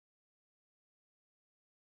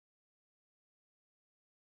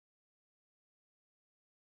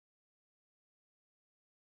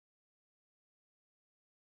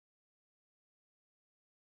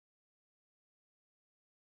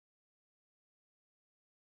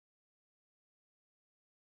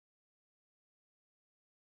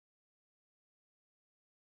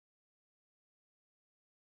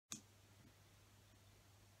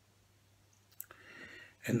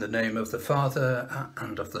In the name of the Father,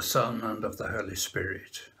 and of the Son, and of the Holy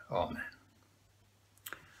Spirit. Amen.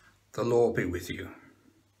 The Lord be with you,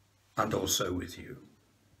 and also with you.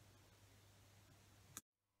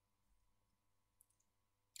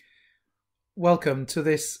 Welcome to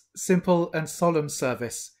this simple and solemn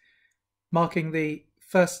service, marking the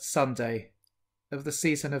first Sunday of the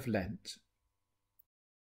season of Lent.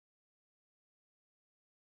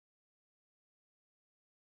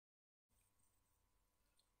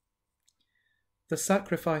 The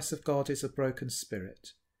sacrifice of God is a broken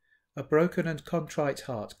spirit. A broken and contrite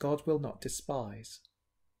heart God will not despise.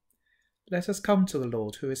 Let us come to the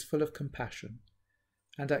Lord, who is full of compassion,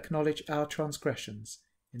 and acknowledge our transgressions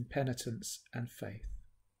in penitence and faith.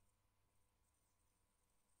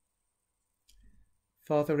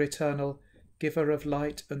 Father eternal, giver of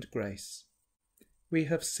light and grace, we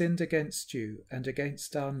have sinned against you and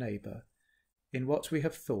against our neighbour, in what we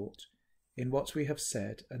have thought, in what we have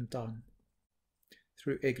said and done,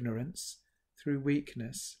 through ignorance, through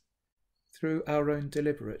weakness, through our own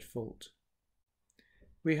deliberate fault.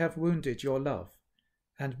 We have wounded your love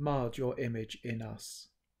and marred your image in us.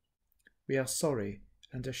 We are sorry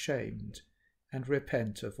and ashamed and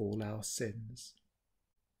repent of all our sins.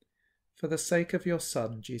 For the sake of your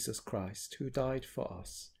Son, Jesus Christ, who died for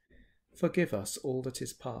us, forgive us all that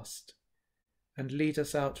is past, and lead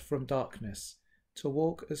us out from darkness to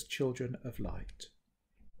walk as children of light.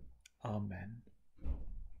 Amen.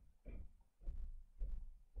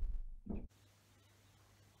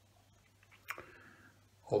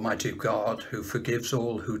 Almighty God, who forgives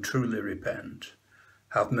all who truly repent,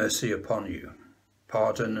 have mercy upon you,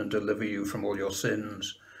 pardon and deliver you from all your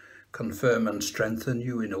sins, confirm and strengthen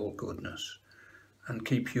you in all goodness, and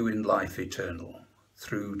keep you in life eternal,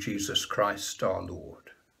 through Jesus Christ our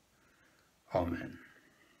Lord. Amen.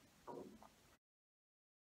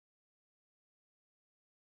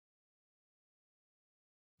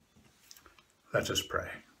 Let us pray.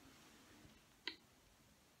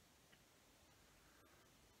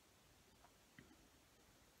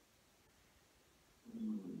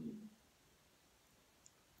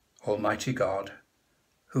 Almighty God,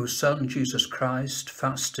 whose Son Jesus Christ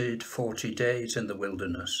fasted 40 days in the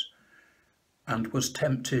wilderness and was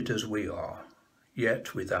tempted as we are,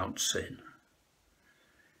 yet without sin,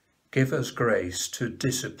 give us grace to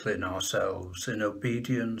discipline ourselves in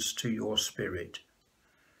obedience to your Spirit.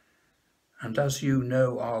 And as you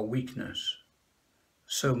know our weakness,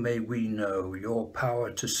 so may we know your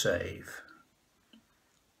power to save.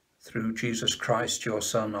 Through Jesus Christ, your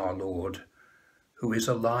Son, our Lord, who is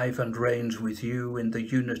alive and reigns with you in the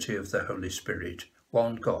unity of the Holy Spirit,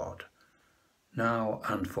 one God, now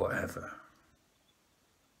and forever.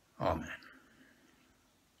 Amen.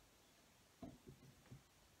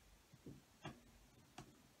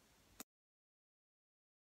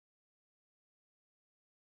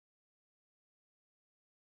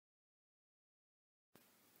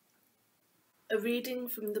 A reading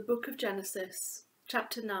from the book of Genesis,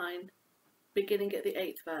 chapter 9, beginning at the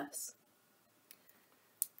 8th verse.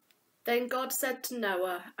 Then God said to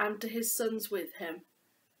Noah and to his sons with him,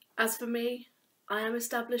 "As for me, I am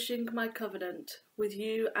establishing my covenant with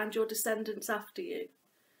you and your descendants after you,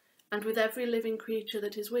 and with every living creature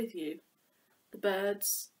that is with you, the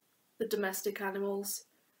birds, the domestic animals,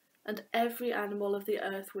 and every animal of the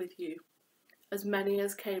earth with you, as many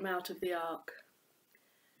as came out of the ark.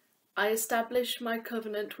 I establish my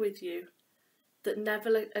covenant with you, that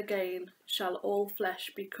never again shall all flesh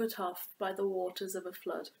be cut off by the waters of a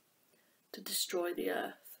flood, to destroy the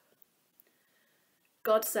earth."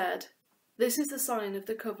 God said, "This is the sign of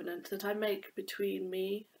the covenant that I make between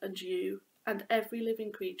me and you and every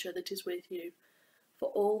living creature that is with you,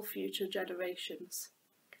 for all future generations.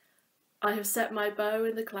 I have set my bow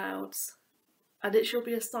in the clouds, and it shall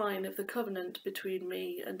be a sign of the covenant between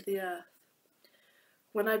me and the earth.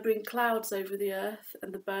 When I bring clouds over the earth,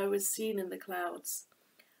 and the bow is seen in the clouds,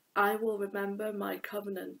 I will remember my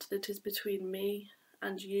covenant that is between me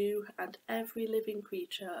and you and every living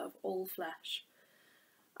creature of all flesh,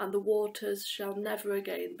 and the waters shall never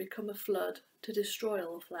again become a flood to destroy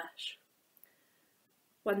all flesh.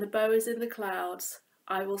 When the bow is in the clouds,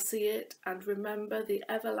 I will see it and remember the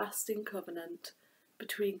everlasting covenant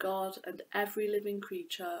between God and every living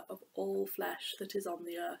creature of all flesh that is on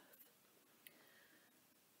the earth."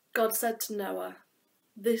 God said to Noah,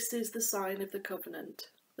 "This is the sign of the covenant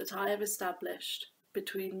that I have established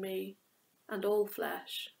between me and all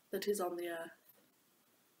flesh that is on the earth."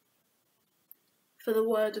 For the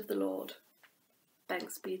word of the Lord.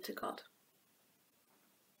 Thanks be to God.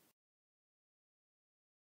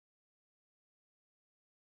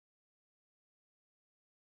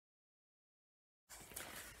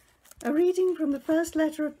 A reading from the first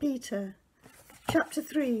letter of Peter, chapter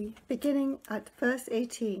 3, beginning at verse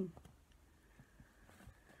 18.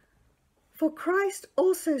 For Christ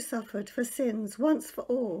also suffered for sins once for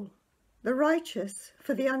all, the righteous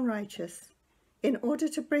for the unrighteous, in order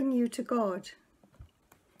to bring you to God.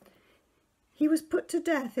 He was put to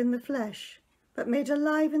death in the flesh, but made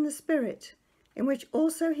alive in the Spirit, in which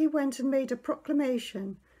also he went and made a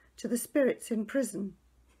proclamation to the spirits in prison,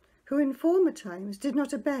 who in former times did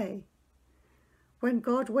not obey, when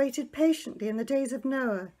God waited patiently in the days of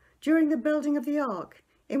Noah during the building of the ark,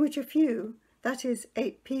 in which a few, that is,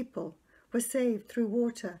 8 people, were saved through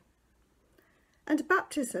water. And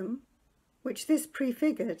baptism, which this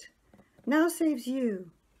prefigured, now saves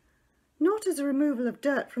you, not as a removal of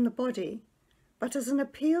dirt from the body, but as an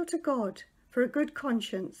appeal to God for a good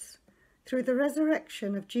conscience through the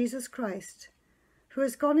resurrection of Jesus Christ, who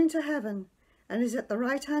has gone into heaven and is at the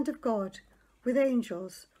right hand of God, with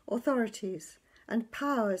angels, authorities, and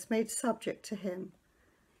powers made subject to him.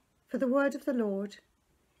 For the word of the Lord,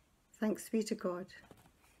 thanks be to God.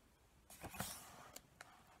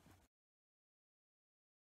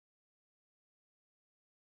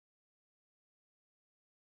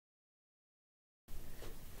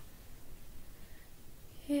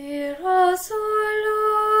 Hear us, O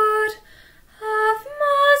Lord, have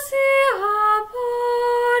mercy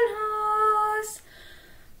upon us,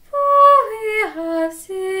 for we have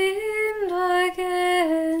sinned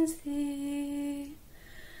against thee.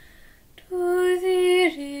 To thee,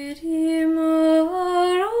 Redeemer,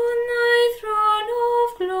 on thy throne of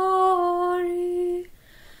glory,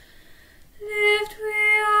 lift we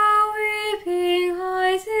our weeping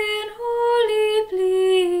eyes in holy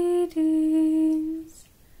pleadings.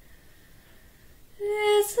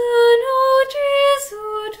 Listen, O Jesu,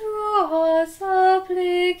 to our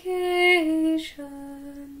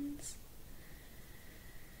supplications.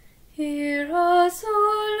 Hear us, O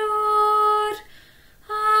Lord,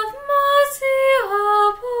 have mercy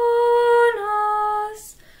upon us,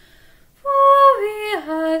 for we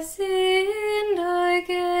have sinned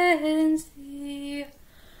against thee.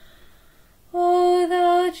 O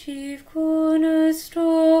thou chief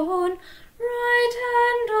cornerstone, right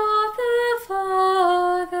hand of the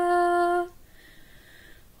Father,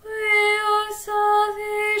 way of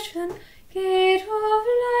salvation, gate of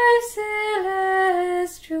life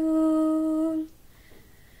celestial,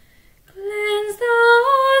 cleanse thou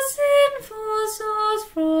our sinful souls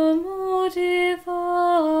from all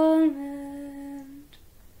defilement.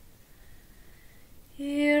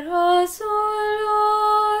 Hear us, O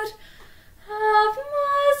Lord, have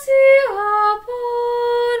mercy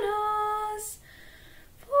upon us,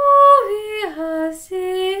 for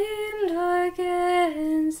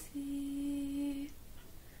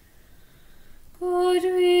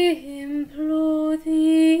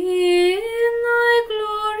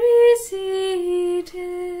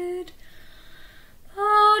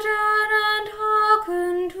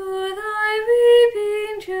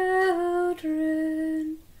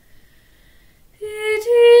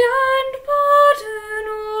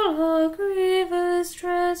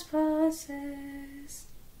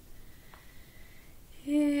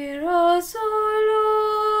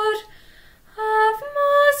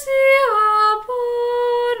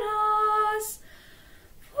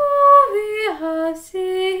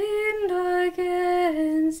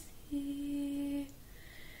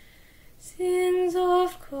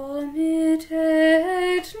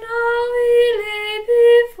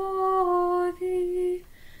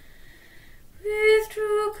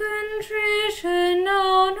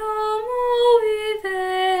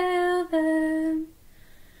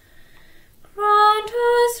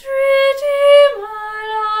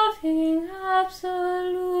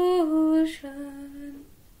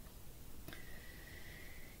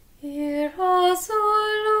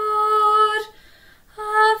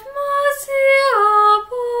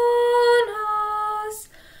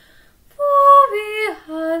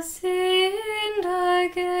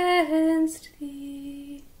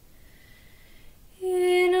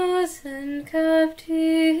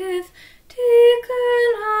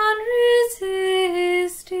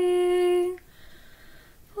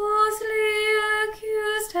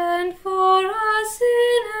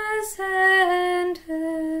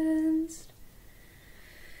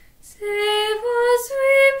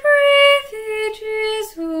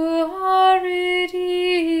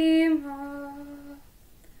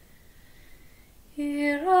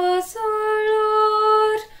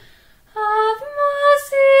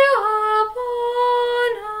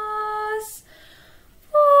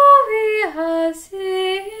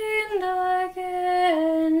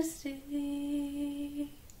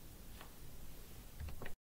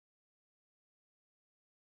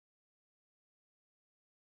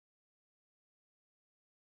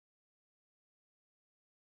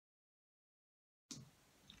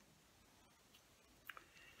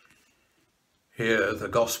Hear the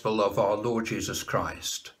Gospel of our Lord Jesus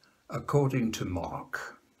Christ, according to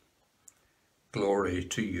Mark. Glory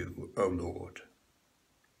to you, O Lord.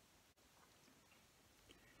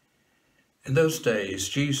 In those days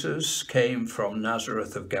Jesus came from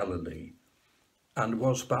Nazareth of Galilee and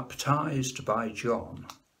was baptized by John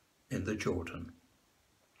in the Jordan.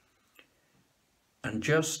 And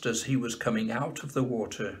just as he was coming out of the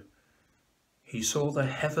water, he saw the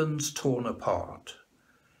heavens torn apart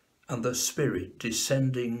and the Spirit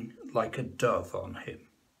descending like a dove on him.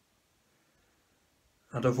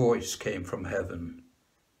 And a voice came from heaven,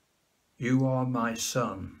 "You are my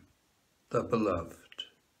Son, the beloved.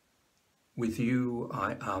 With you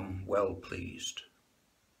I am well pleased."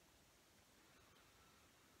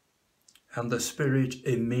 And the Spirit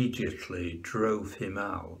immediately drove him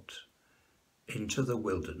out into the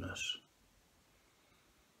wilderness.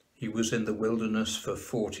 He was in the wilderness for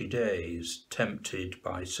 40 days, tempted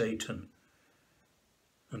by Satan,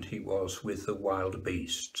 and he was with the wild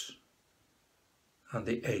beasts, and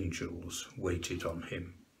the angels waited on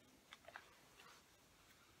him.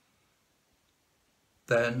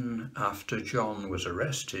 Then, after John was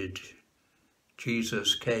arrested,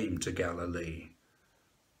 Jesus came to Galilee,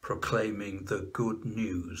 proclaiming the good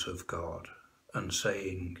news of God and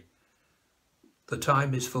saying, "The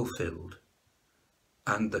time is fulfilled,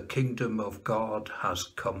 and the kingdom of God has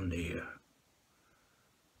come near.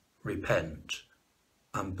 Repent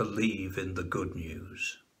and believe in the good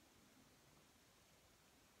news."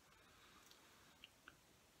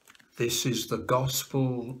 This is the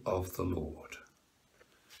gospel of the Lord.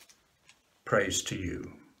 Praise to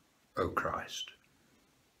you, O Christ.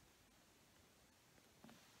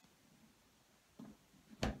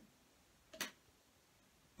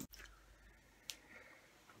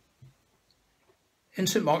 In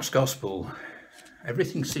St. Mark's Gospel,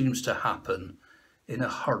 everything seems to happen in a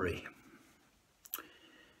hurry.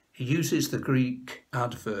 He uses the Greek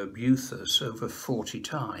adverb euthus over 40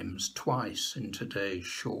 times, twice in today's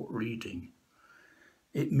short reading.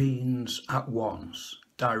 It means at once,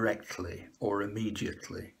 directly, or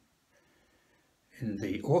immediately. In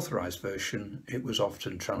the Authorized Version, it was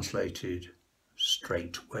often translated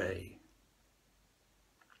straightway.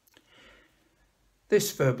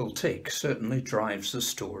 This verbal tick certainly drives the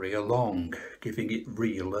story along, giving it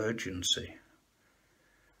real urgency.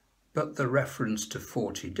 But the reference to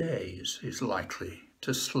 40 days is likely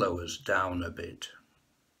to slow us down a bit.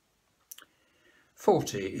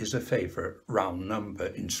 40 is a favourite round number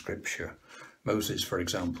in Scripture. Moses, for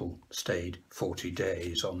example, stayed 40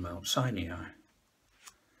 days on Mount Sinai.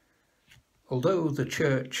 Although the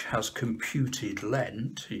Church has computed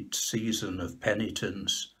Lent, its season of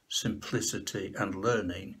penitence, simplicity and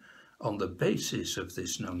learning, on the basis of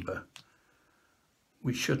this number,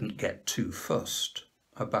 we shouldn't get too fussed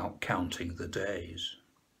about counting the days.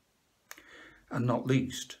 And not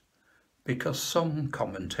least because some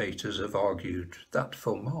commentators have argued that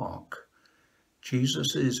for Mark,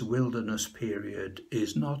 Jesus' wilderness period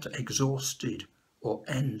is not exhausted or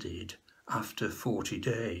ended after 40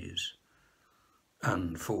 days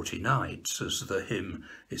and 40 nights, as the hymn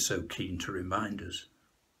is so keen to remind us.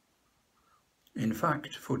 In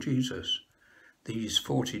fact, for Jesus, these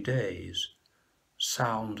 40 days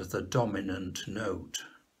sound the dominant note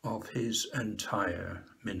of his entire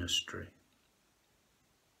ministry.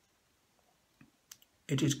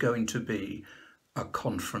 It is going to be a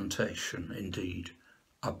confrontation, indeed,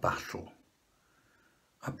 a battle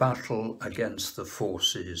against the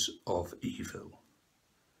forces of evil.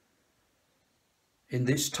 In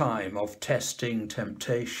this time of testing,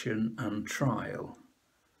 temptation and trial,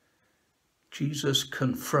 Jesus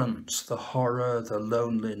confronts the horror, the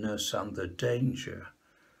loneliness and the danger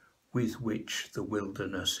with which the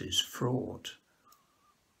wilderness is fraught,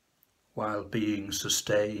 while being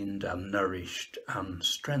sustained and nourished and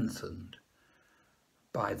strengthened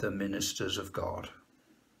by the ministers of God.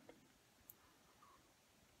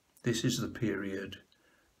 This is the period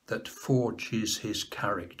that forges his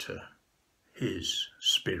character, his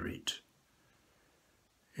spirit,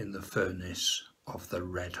 in the furnace of the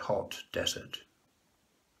red-hot desert.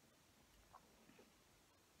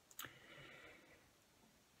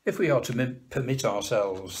 If we are to permit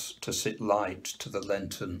ourselves to sit light to the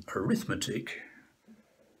Lenten arithmetic,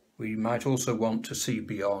 we might also want to see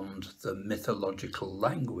beyond the mythological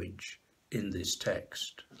language in this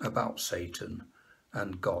text about Satan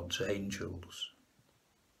and God's angels.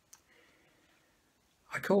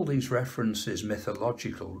 I call these references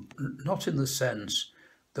mythological, not in the sense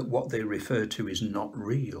that what they refer to is not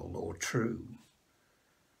real or true,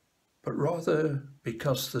 but rather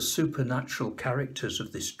because the supernatural characters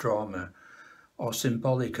of this drama are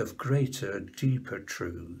symbolic of greater, deeper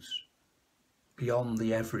truths, beyond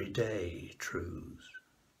the everyday truths.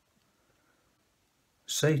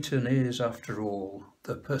 Satan is, after all,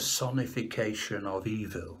 the personification of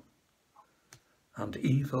evil, and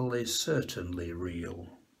evil is certainly real.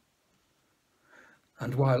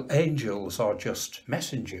 And while angels are just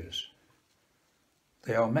messengers,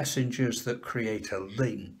 they are messengers that create a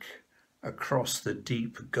link across the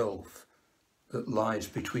deep gulf that lies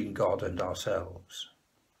between God and ourselves.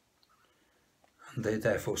 And they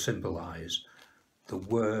therefore symbolize the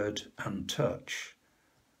word and touch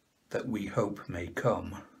that we hope may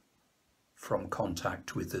come from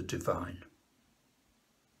contact with the divine.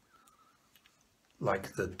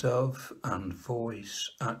 Like the dove and voice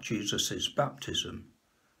at Jesus' baptism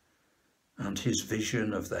and his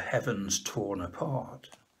vision of the heavens torn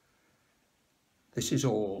apart, this is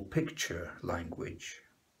all picture language,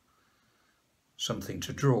 something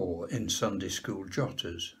to draw in Sunday school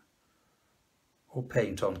jotters or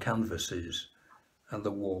paint on canvases and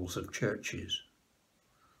the walls of churches.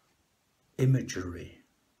 Imagery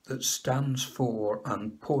that stands for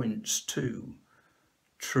and points to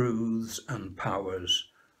truths and powers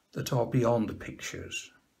that are beyond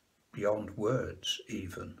pictures, beyond words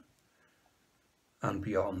even, and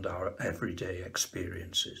beyond our everyday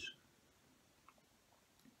experiences.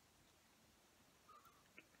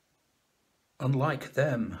 Unlike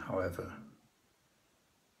them, however,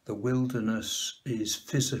 the wilderness is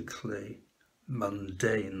physically,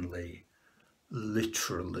 mundanely,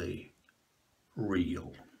 literally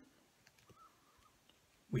real.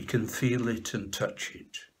 We can feel it and touch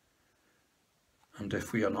it, and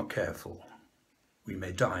if we are not careful, we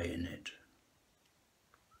may die in it.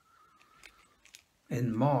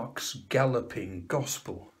 In Mark's galloping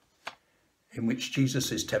gospel, in which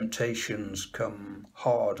Jesus' temptations come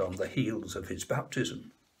hard on the heels of his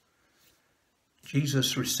baptism,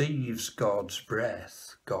 Jesus receives God's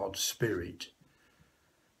breath, God's Spirit,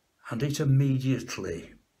 and it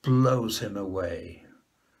immediately blows him away,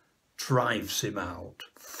 drives him out,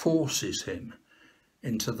 forces him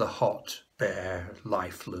into the hot, bare,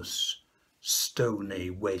 lifeless, stony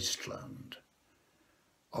wasteland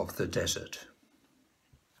of the desert.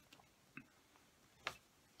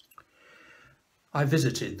 I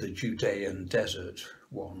visited the Judean desert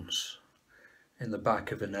once in the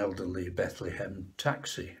back of an elderly Bethlehem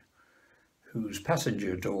taxi, whose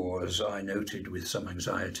passenger doors, I noted with some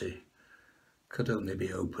anxiety, could only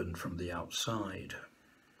be opened from the outside.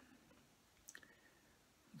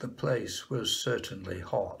 The place was certainly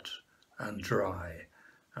hot and dry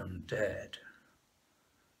and dead.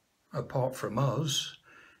 Apart from us,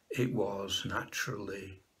 it was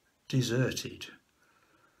naturally deserted,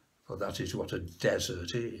 for that is what a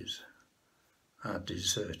desert is, a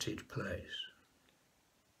deserted place.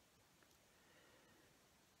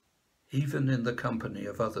 Even in the company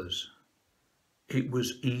of others, it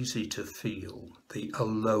was easy to feel the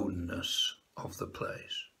aloneness of the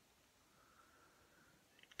place.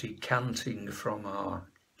 Decanting from our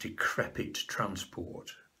decrepit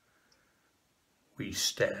transport, we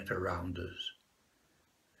stared around us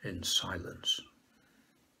in silence.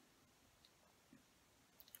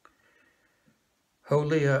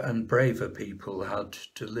 Holier and braver people had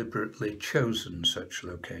deliberately chosen such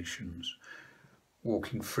locations,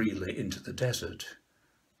 walking freely into the desert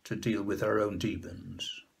to deal with our own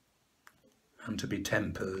demons and to be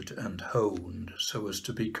tempered and honed so as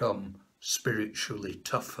to become spiritually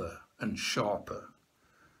tougher and sharper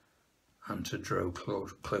and to draw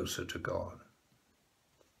closer to God.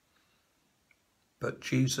 But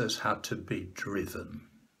Jesus had to be driven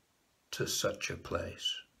to such a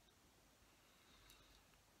place,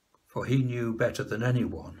 for he knew better than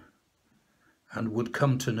anyone, and would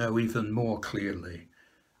come to know even more clearly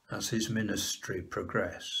as his ministry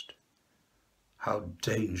progressed, how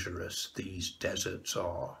dangerous these deserts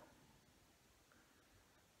are.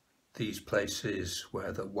 These places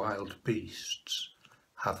where the wild beasts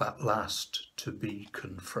have at last to be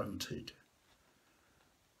confronted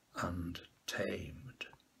and tamed,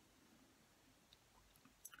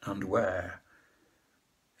 and where,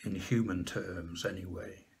 in human terms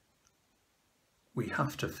anyway, we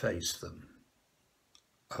have to face them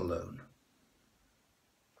alone.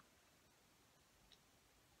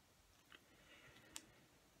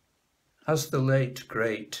 As the late,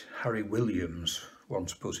 great Harry Williams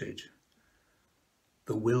once put it,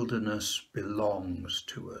 the wilderness belongs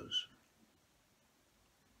to us.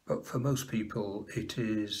 But for most people, it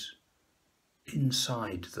is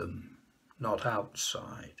inside them, not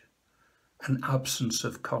outside, an absence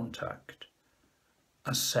of contact,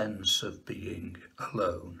 a sense of being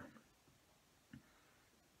alone.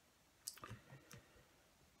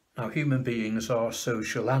 Now, human beings are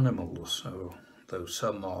social animals, though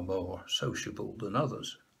some are more sociable than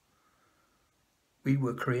others. We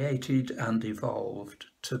were created and evolved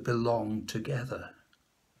to belong together.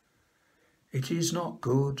 It is not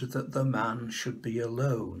good that the man should be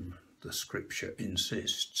alone, the scripture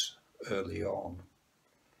insists early on.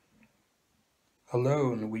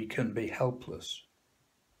 Alone we can be helpless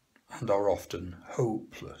and are often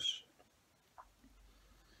hopeless.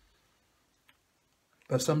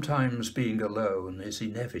 But sometimes being alone is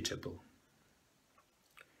inevitable.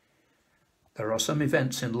 There are some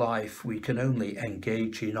events in life we can only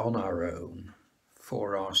engage in on our own,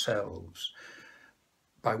 for ourselves,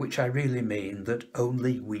 by which I really mean that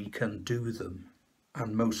only we can do them,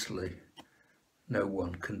 and mostly no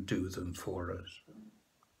one can do them for us.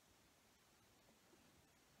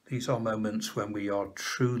 These are moments when we are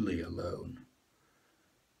truly alone,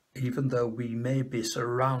 even though we may be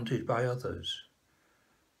surrounded by others,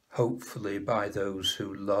 hopefully by those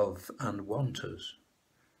who love and want us.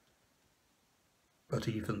 But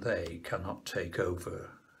even they cannot take over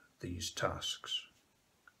these tasks.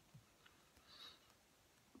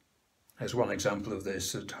 There's one example of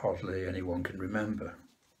this that hardly anyone can remember.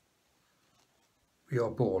 We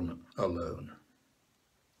are born alone.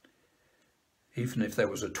 Even if there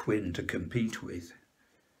was a twin to compete with,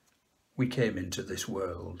 we came into this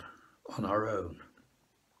world on our own.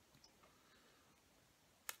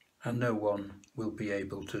 And no one will be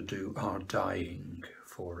able to do our dying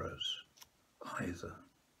for us either.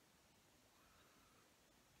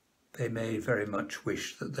 They may very much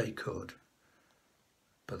wish that they could,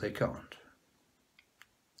 but they can't.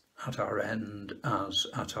 At our end, as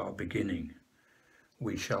at our beginning,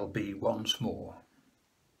 we shall be once more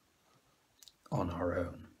on our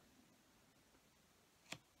own.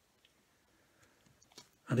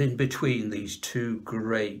 And in between these two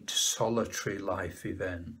great solitary life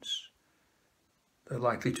events, there are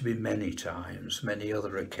likely to be many times, many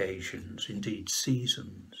other occasions, indeed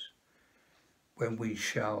seasons, when we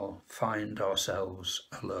shall find ourselves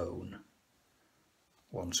alone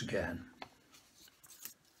once again.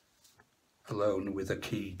 Alone with a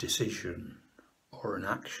key decision or an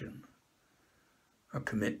action, a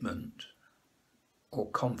commitment or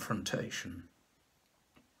confrontation,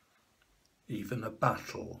 even a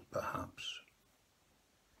battle perhaps.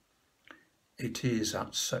 It is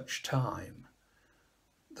at such time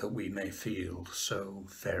that we may feel so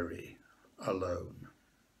very alone.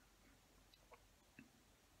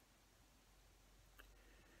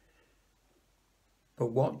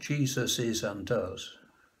 But what Jesus is and does,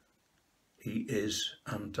 he is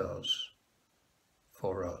and does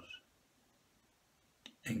for us,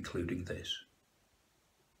 including this.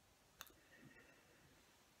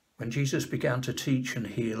 When Jesus began to teach and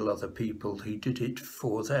heal other people, he did it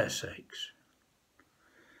for their sakes.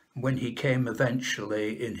 When he came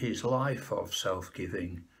eventually in his life of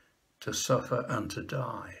self-giving to suffer and to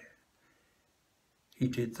die, he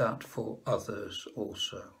did that for others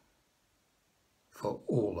also, for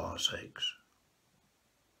all our sakes.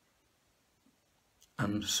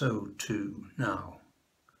 And so too now,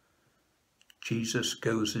 Jesus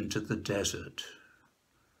goes into the desert,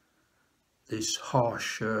 this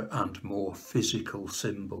harsher and more physical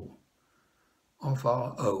symbol of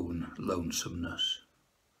our own lonesomeness,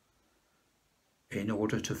 in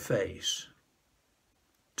order to face,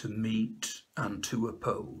 to meet and to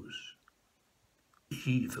oppose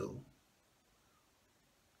evil,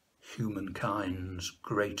 humankind's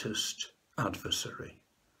greatest adversary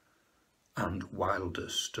and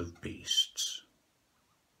wildest of beasts,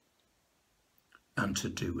 and to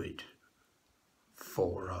do it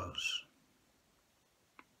for us.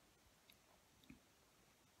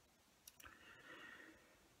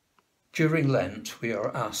 During Lent, we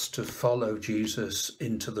are asked to follow Jesus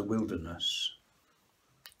into the wilderness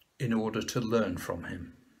in order to learn from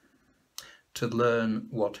him, to learn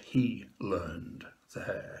what he learned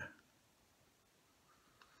there.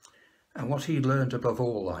 And what he learned above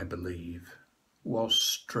all, I believe, was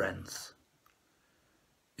strength,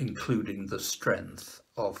 including the strength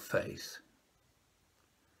of faith.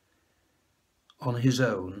 On his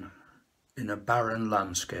own, in a barren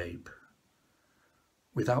landscape,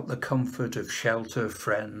 without the comfort of shelter,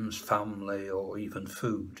 friends, family, or even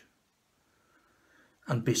food,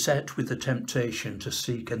 and beset with the temptation to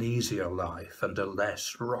seek an easier life and a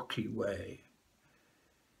less rocky way,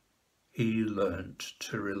 he learnt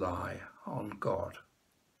to rely on God.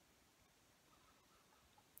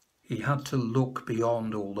 He had to look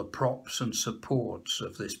beyond all the props and supports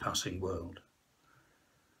of this passing world,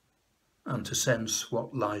 and to sense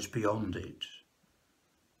what lies beyond it,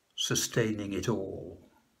 sustaining it all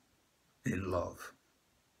in love.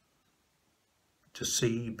 to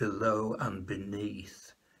see below and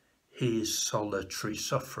beneath his solitary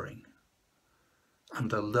suffering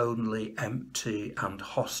and a lonely, empty and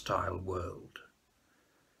hostile world,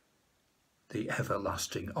 the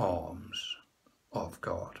everlasting arms of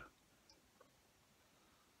God,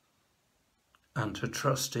 and to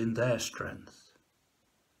trust in their strength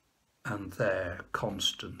and their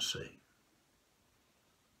constancy,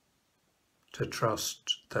 to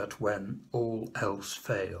trust that when all else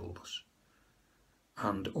fails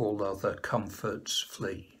and all other comforts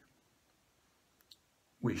flee,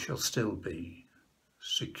 we shall still be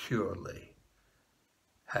securely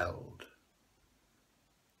held.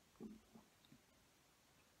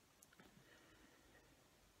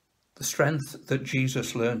 The strength that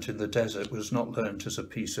Jesus learnt in the desert was not learnt as a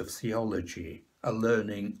piece of theology, a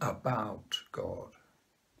learning about God.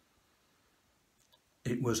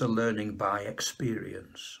 It was a learning by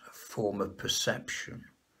experience, a form of perception,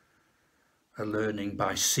 a learning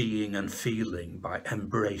by seeing and feeling, by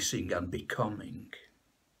embracing and becoming.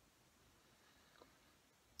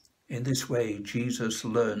 In this way, Jesus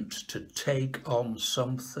learnt to take on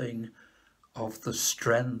something of the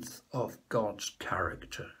strength of God's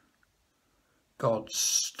character, God's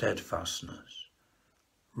steadfastness,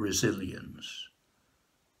 resilience,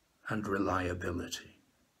 and reliability,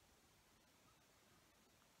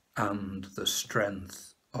 and the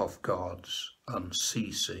strength of God's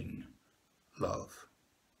unceasing love,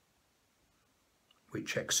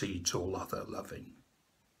 which exceeds all other loving.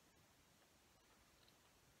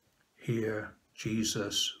 Here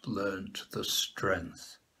Jesus learnt the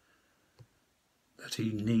strength that he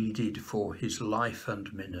needed for his life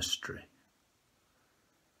and ministry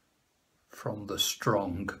from the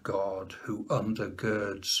strong God who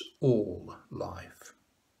undergirds all life,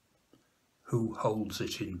 who holds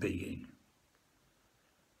it in being,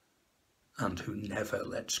 and who never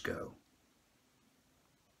lets go.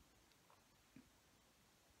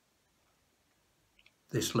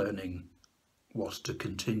 This learning was to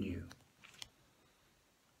continue.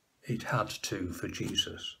 It had to for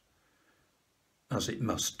Jesus, as it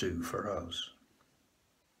must do for us.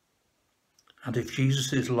 And if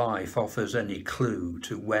Jesus' life offers any clue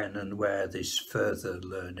to when and where this further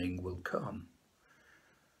learning will come,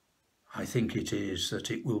 I think it is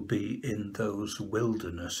that it will be in those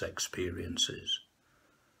wilderness experiences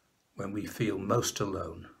when we feel most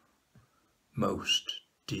alone, most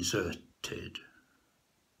deserted.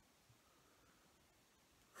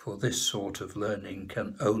 For this sort of learning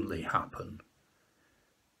can only happen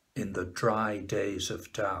in the dry days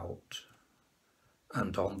of doubt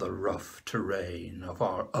and on the rough terrain of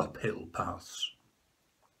our uphill paths.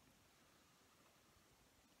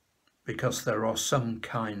 Because there are some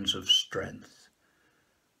kinds of strength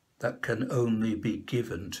that can only be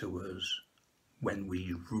given to us when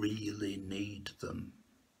we really need them.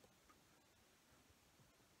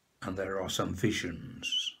 And there are some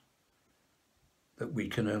visions that we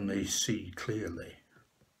can only see clearly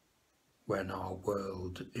when our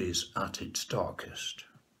world is at its darkest,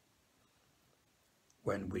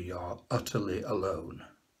 when we are utterly alone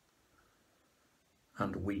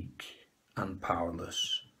and weak and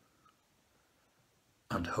powerless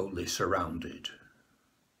and wholly surrounded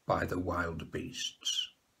by the wild beasts.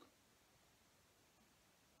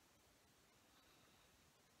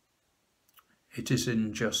 It is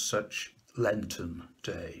in just such Lenten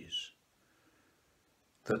days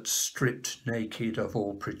that, stripped naked of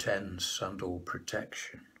all pretense and all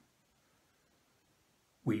protection,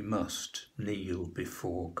 we must kneel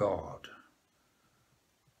before God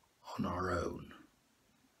on our own.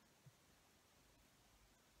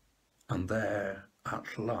 And there,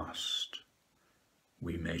 at last,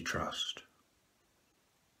 we may trust,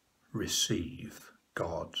 receive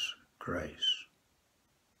God's grace.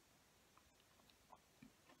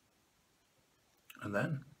 And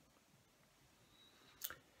then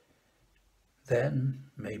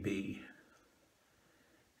maybe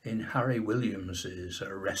in Harry Williams's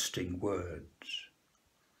arresting words,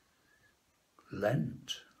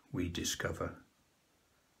 Lent, we discover,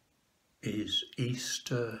 is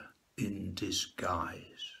Easter in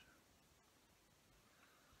disguise.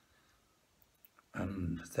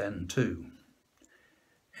 And then too,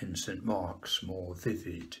 in St. Mark's more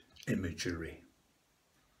vivid imagery,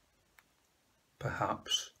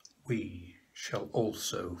 perhaps we shall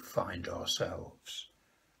also find ourselves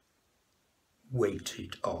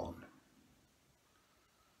waited on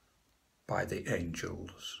by the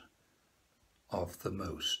angels of the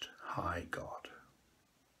Most High God.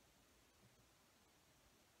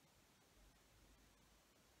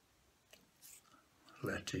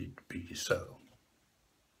 Let it be so.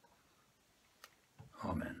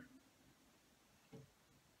 Amen.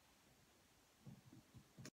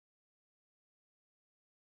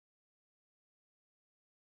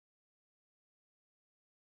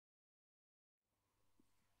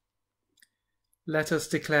 Let us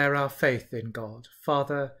declare our faith in God,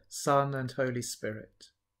 Father, Son, and Holy Spirit.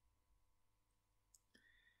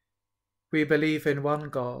 We believe in one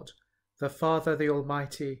God, the Father, the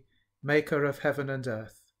Almighty, maker of heaven and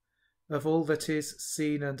earth, of all that is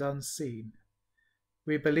seen and unseen.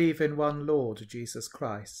 We believe in one Lord, Jesus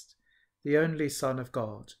Christ, the only Son of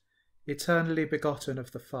God, eternally begotten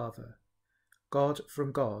of the Father, God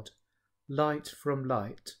from God, light from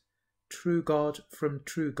light, true God from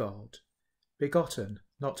true God, begotten,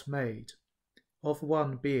 not made, of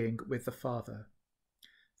one being with the Father.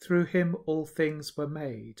 Through him all things were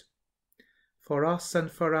made. For us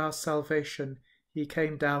and for our salvation he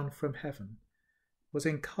came down from heaven, was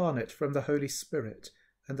incarnate from the Holy Spirit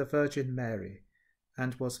and the Virgin Mary,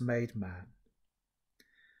 and was made man.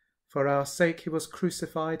 For our sake he was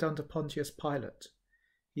crucified under Pontius Pilate.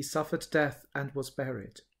 He suffered death and was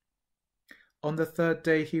buried. On the third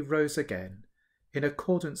day he rose again, in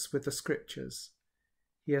accordance with the Scriptures.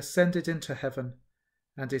 He ascended into heaven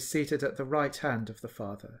and is seated at the right hand of the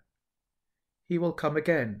Father. He will come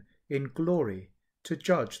again in glory to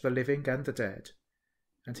judge the living and the dead,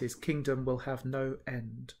 and his kingdom will have no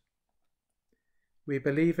end. We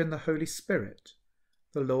believe in the Holy Spirit,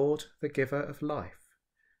 the Lord, the giver of life,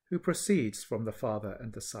 who proceeds from the Father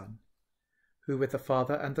and the Son, who with the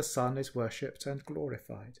Father and the Son is worshipped and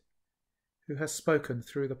glorified, who has spoken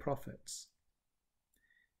through the prophets.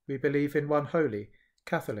 We believe in one holy,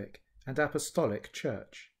 Catholic, and Apostolic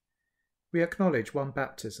Church. We acknowledge one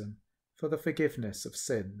baptism for the forgiveness of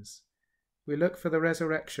sins. We look for the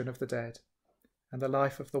resurrection of the dead and the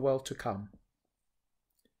life of the world to come.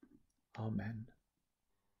 Amen.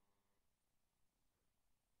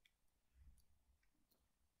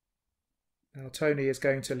 Now Tony is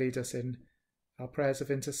going to lead us in our prayers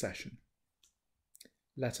of intercession.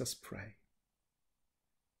 Let us pray.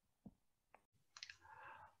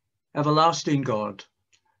 Everlasting God,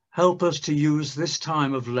 help us to use this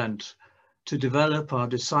time of Lent to develop our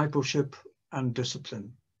discipleship and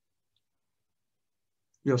discipline.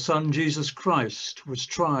 Your Son, Jesus Christ, was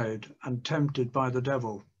tried and tempted by the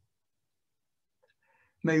devil.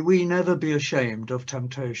 May we never be ashamed of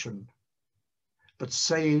temptation, but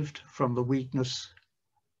saved from the weakness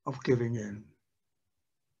of giving in.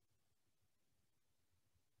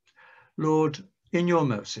 Lord, in your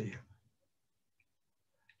mercy,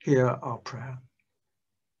 hear our prayer.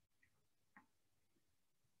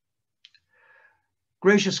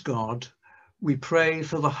 Gracious God, we pray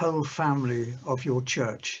for the whole family of your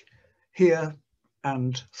church, here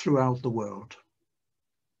and throughout the world.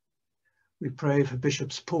 We pray for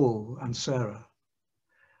Bishops Paul and Sarah,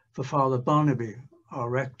 for Father Barnaby, our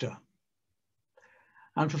rector,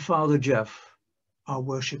 and for Father Jeff, our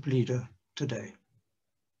worship leader today.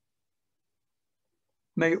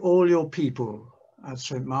 May all your people at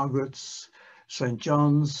St. Margaret's, St.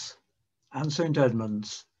 John's, and St.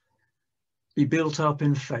 Edmund's be built up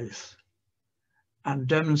in faith and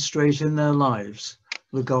demonstrate in their lives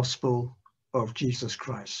the gospel of Jesus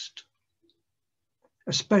Christ,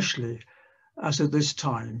 especially as at this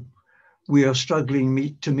time we are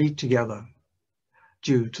struggling to meet together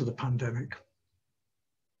due to the pandemic.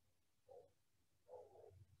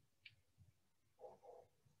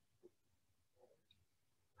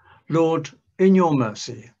 Lord, in your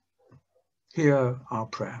mercy, hear our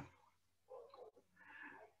prayer.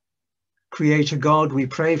 Creator God, we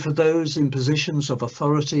pray for those in positions of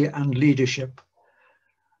authority and leadership,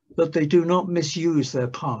 that they do not misuse their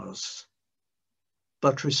powers,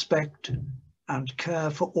 but respect and care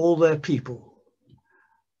for all their people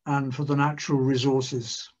and for the natural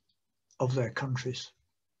resources of their countries.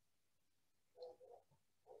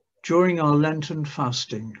 During our Lenten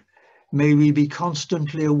fasting, may we be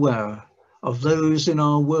constantly aware of those in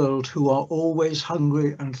our world who are always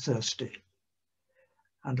hungry and thirsty,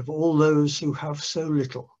 and of all those who have so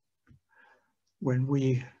little when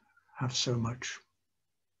we have so much.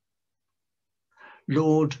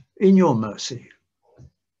 Lord, in your mercy,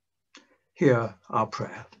 hear our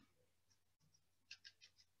prayer.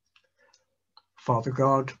 Father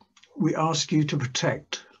God, we ask you to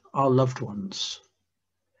protect our loved ones,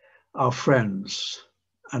 our friends,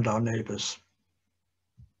 and our neighbours.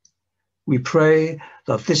 We pray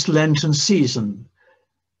that this Lenten season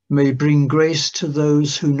may bring grace to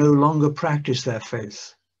those who no longer practice their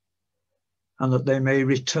faith, and that they may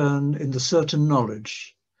return in the certain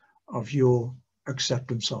knowledge of your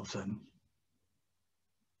acceptance of them.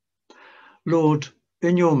 Lord,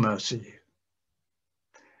 in your mercy,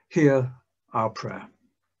 hear our prayer.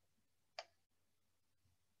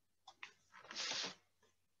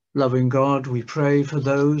 Loving God, we pray for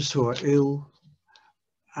those who are ill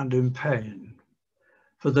and in pain,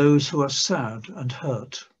 for those who are sad and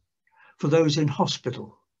hurt, for those in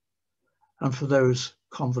hospital, and for those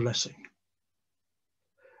convalescing.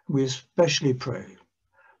 We especially pray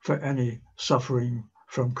for any suffering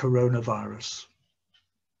from coronavirus.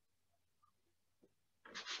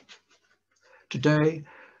 Today,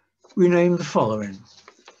 we name the following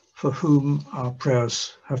for whom our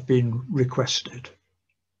prayers have been requested.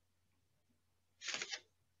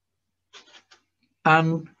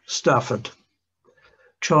 Anne Stafford,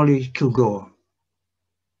 Charlie Kilgore,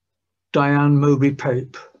 Diane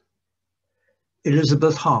Moby-Pape,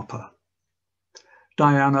 Elizabeth Harper,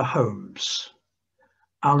 Diana Holmes,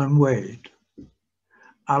 Alan Wade,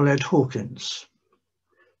 Aled Hawkins,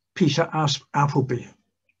 Peter Appleby,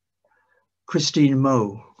 Christine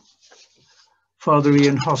Moe, Father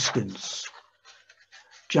Ian Hoskins,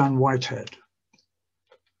 Jan Whitehead,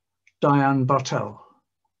 Diane Bartell,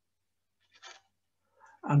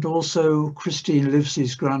 and also Christine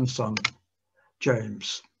Livesey's grandson,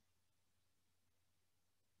 James.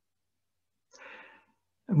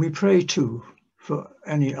 And we pray too for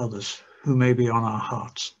any others who may be on our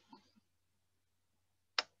hearts.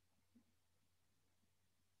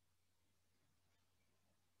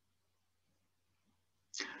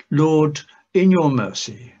 Lord, in your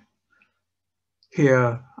mercy,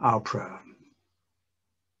 hear our prayer.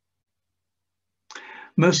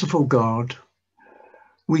 Merciful God,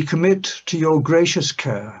 we commit to your gracious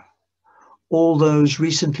care all those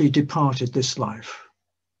recently departed this life.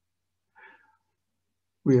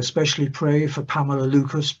 We especially pray for Pamela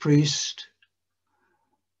Lucas, priest,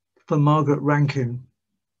 for Margaret Rankin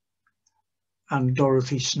and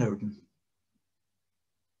Dorothy Snowden.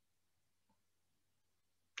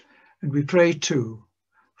 And we pray too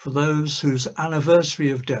for those whose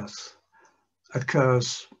anniversary of death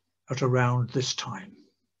occurs at around this time.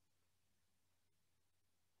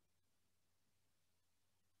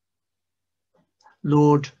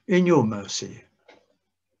 Lord, in your mercy,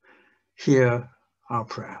 hear our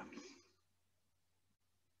prayer.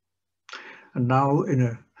 And now, in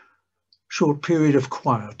a short period of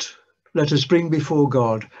quiet, let us bring before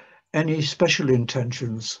God any special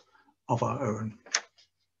intentions of our own.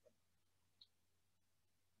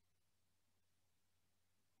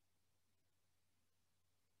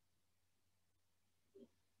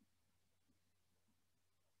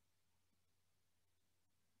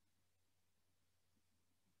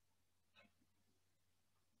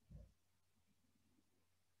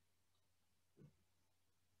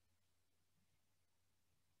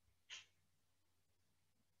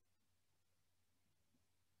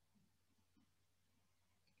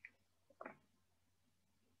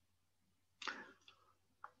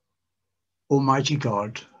 Almighty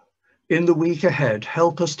God, in the week ahead,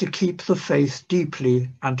 help us to keep the faith deeply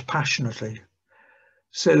and passionately,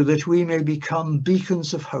 so that we may become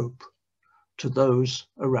beacons of hope to those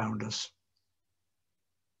around us.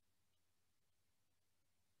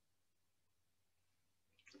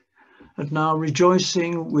 And now,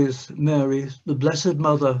 rejoicing with Mary, the Blessed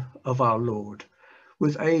Mother of our Lord,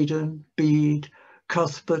 with Aidan, Bede,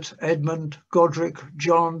 Cuthbert, Edmund, Godric,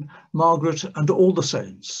 John, Margaret, and all the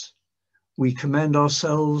saints, we commend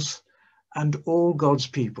ourselves and all God's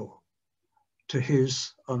people to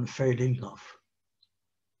his unfailing love.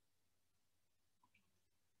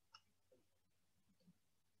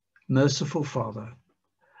 Merciful Father,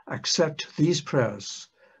 accept these prayers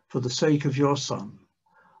for the sake of your Son,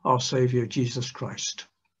 our Saviour Jesus Christ.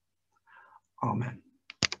 Amen.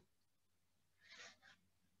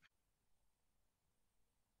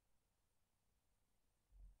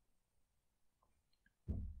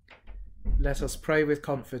 Let us pray with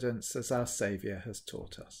confidence as our Saviour has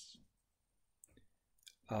taught us.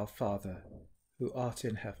 Our Father, who art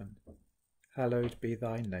in heaven, hallowed be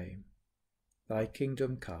thy name. Thy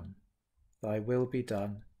kingdom come, thy will be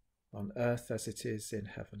done, on earth as it is in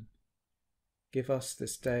heaven. Give us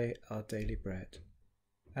this day our daily bread,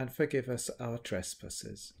 and forgive us our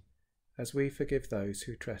trespasses, as we forgive those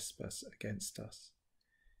who trespass against us.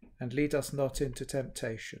 And lead us not into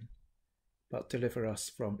temptation, but deliver us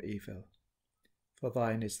from evil. For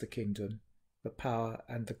thine is the kingdom, the power,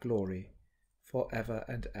 and the glory, for ever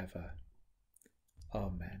and ever.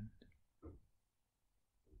 Amen.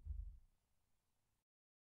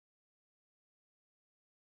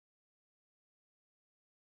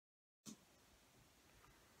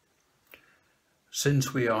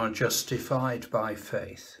 Since we are justified by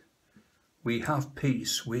faith, we have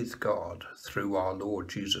peace with God through our Lord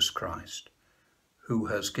Jesus Christ, who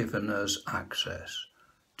has given us access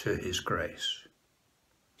to his grace.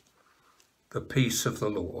 The peace of the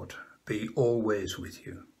Lord be always with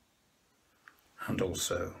you, and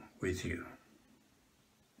also with you.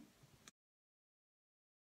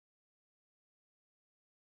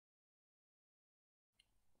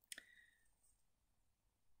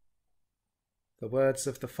 The words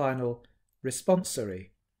of the final responsory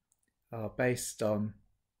are based on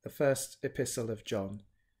the first epistle of John,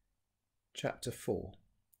 chapter 4,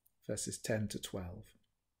 verses 10 to 12.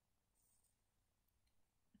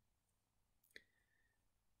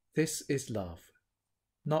 This is love,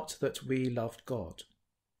 not that we loved God,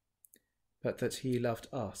 but that he loved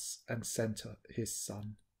us and sent his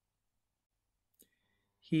Son.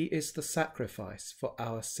 He is the sacrifice for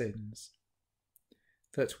our sins,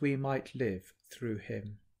 that we might live through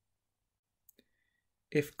him.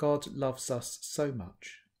 If God loves us so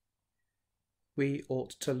much, we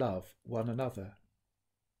ought to love one another.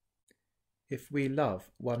 If we love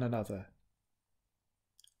one another,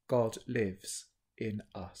 God lives in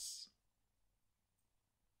us.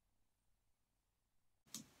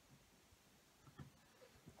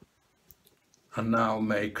 And now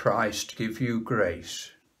may Christ give you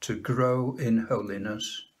grace to grow in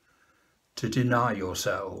holiness, to deny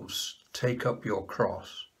yourselves, take up your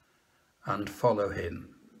cross, and follow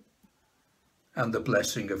him. And the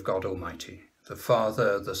blessing of God Almighty, the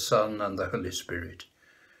Father, the Son, and the Holy Spirit,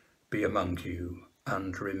 be among you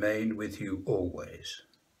and remain with you always.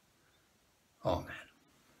 Amen.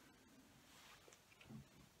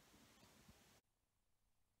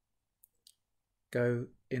 Go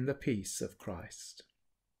in the peace of Christ.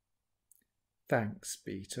 Thanks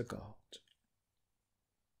be to God.